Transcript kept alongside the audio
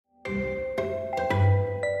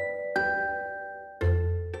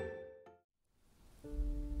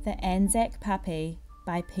The ANZAC Puppy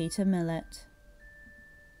by Peter Millett.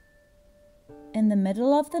 In the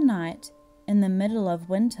middle of the night, in the middle of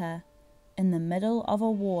winter, in the middle of a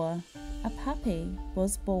war, a puppy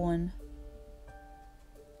was born.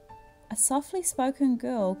 A softly spoken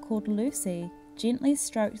girl called Lucy gently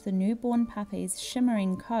stroked the newborn puppy's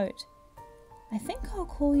shimmering coat. "I think I'll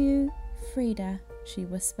call you Freda," she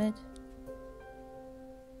whispered.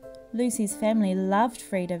 Lucy's family loved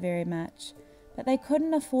Freda very much, but they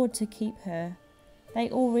couldn't afford to keep her. They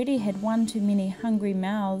already had one too many hungry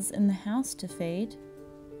mouths in the house to feed.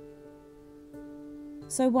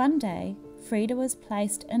 So one day, Freda was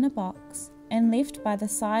placed in a box and left by the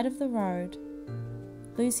side of the road.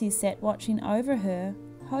 Lucy sat watching over her,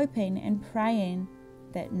 hoping and praying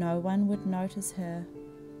that no one would notice her.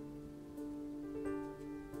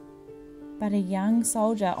 But a young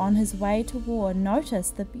soldier on his way to war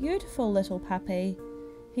noticed the beautiful little puppy.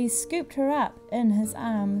 He scooped her up in his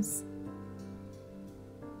arms.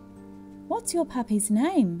 "What's your puppy's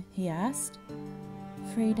name?" he asked.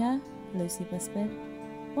 "Freda," Lucy whispered.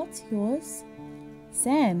 "What's yours?"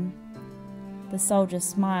 "Sam." The soldier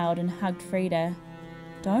smiled and hugged Freda.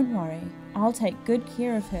 "Don't worry, I'll take good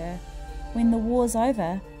care of her. When the war's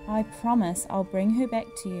over, I promise I'll bring her back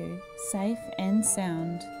to you, safe and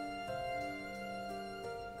sound."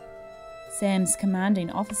 Sam's commanding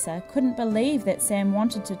officer couldn't believe that Sam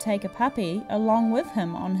wanted to take a puppy along with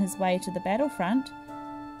him on his way to the battlefront.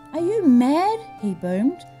 "Are you mad?" he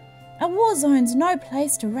boomed. "A war zone's no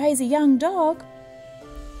place to raise a young dog."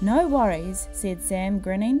 "No worries," said Sam,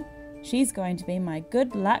 grinning. "She's going to be my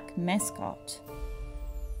good luck mascot."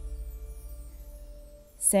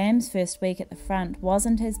 Sam's first week at the front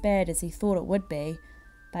wasn't as bad as he thought it would be,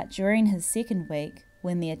 but during his second week,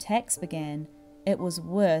 when the attacks began, it was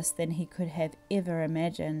worse than he could have ever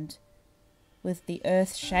imagined. With the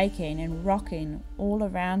earth shaking and rocking all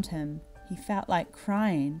around him, he felt like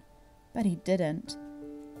crying, but he didn't.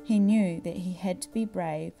 He knew that he had to be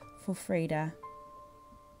brave for Freda.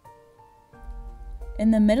 In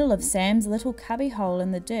the middle of Sam's little cubbyhole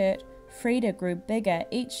in the dirt, Freda grew bigger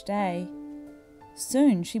each day.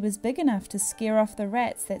 Soon she was big enough to scare off the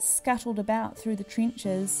rats that scuttled about through the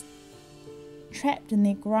trenches. Trapped in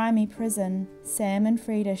their grimy prison, Sam and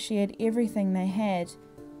Freda shared everything they had: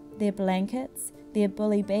 their blankets, their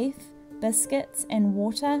bully beef, biscuits and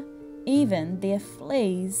water, even their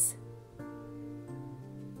fleas.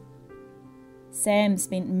 Sam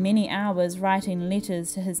spent many hours writing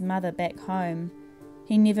letters to his mother back home.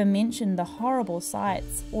 He never mentioned the horrible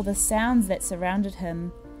sights or the sounds that surrounded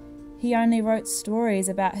him. He only wrote stories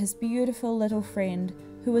about his beautiful little friend,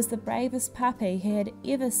 who was the bravest puppy he had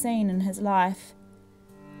ever seen in his life.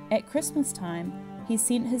 At Christmas time, he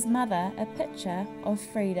sent his mother a picture of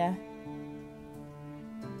Freda.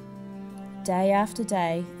 Day after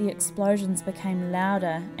day, the explosions became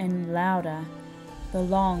louder and louder. The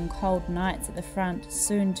long, cold nights at the front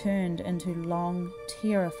soon turned into long,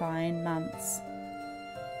 terrifying months.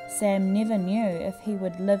 Sam never knew if he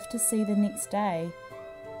would live to see the next day,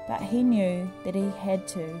 but he knew that he had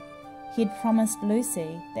to. He'd promised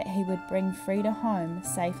Lucy that he would bring Freda home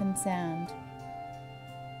safe and sound.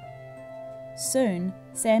 Soon,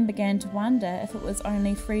 Sam began to wonder if it was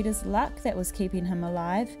only Freda's luck that was keeping him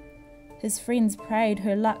alive. His friends prayed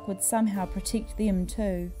her luck would somehow protect them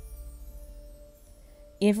too.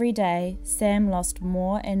 Every day, Sam lost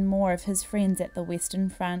more and more of his friends at the Western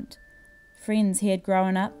Front. Friends he had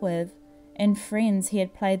grown up with, and friends he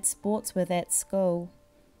had played sports with at school.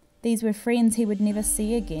 These were friends he would never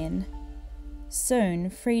see again. Soon,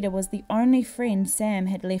 Freda was the only friend Sam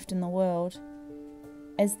had left in the world.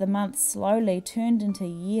 As the months slowly turned into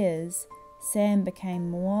years, Sam became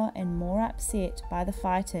more and more upset by the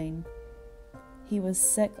fighting. He was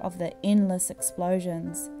sick of the endless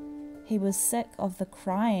explosions. He was sick of the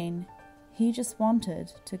crying. He just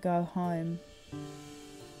wanted to go home.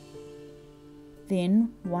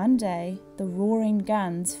 Then, one day, the roaring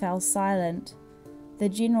guns fell silent. The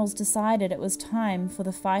generals decided it was time for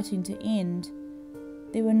the fighting to end.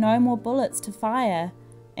 There were no more bullets to fire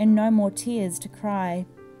and no more tears to cry.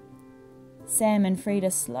 Sam and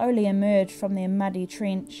Freda slowly emerged from their muddy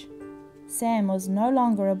trench. Sam was no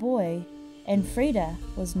longer a boy, and Freda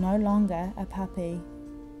was no longer a puppy.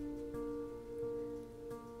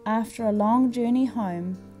 After a long journey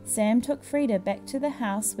home, Sam took Freda back to the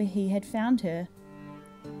house where he had found her.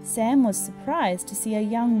 Sam was surprised to see a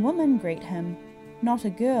young woman greet him, not a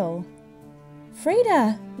girl.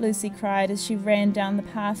 "Freda!" Lucy cried as she ran down the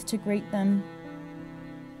path to greet them.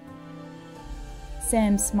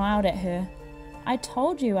 Sam smiled at her. "I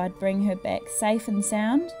told you I'd bring her back safe and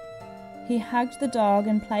sound." He hugged the dog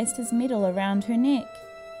and placed his medal around her neck.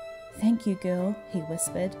 "Thank you, girl," he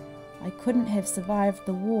whispered. "I couldn't have survived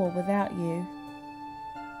the war without you."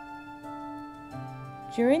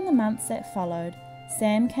 During the months that followed,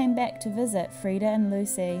 Sam came back to visit Freda and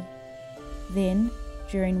Lucy. Then,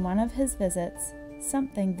 during one of his visits,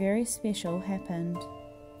 something very special happened.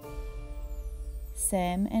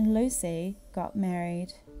 Sam and Lucy got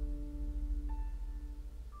married.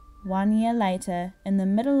 1 year later, in the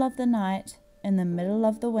middle of the night, in the middle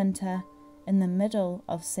of the winter, in the middle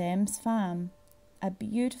of Sam's farm, a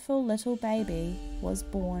beautiful little baby was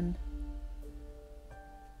born.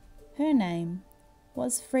 Her name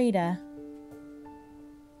was Freda.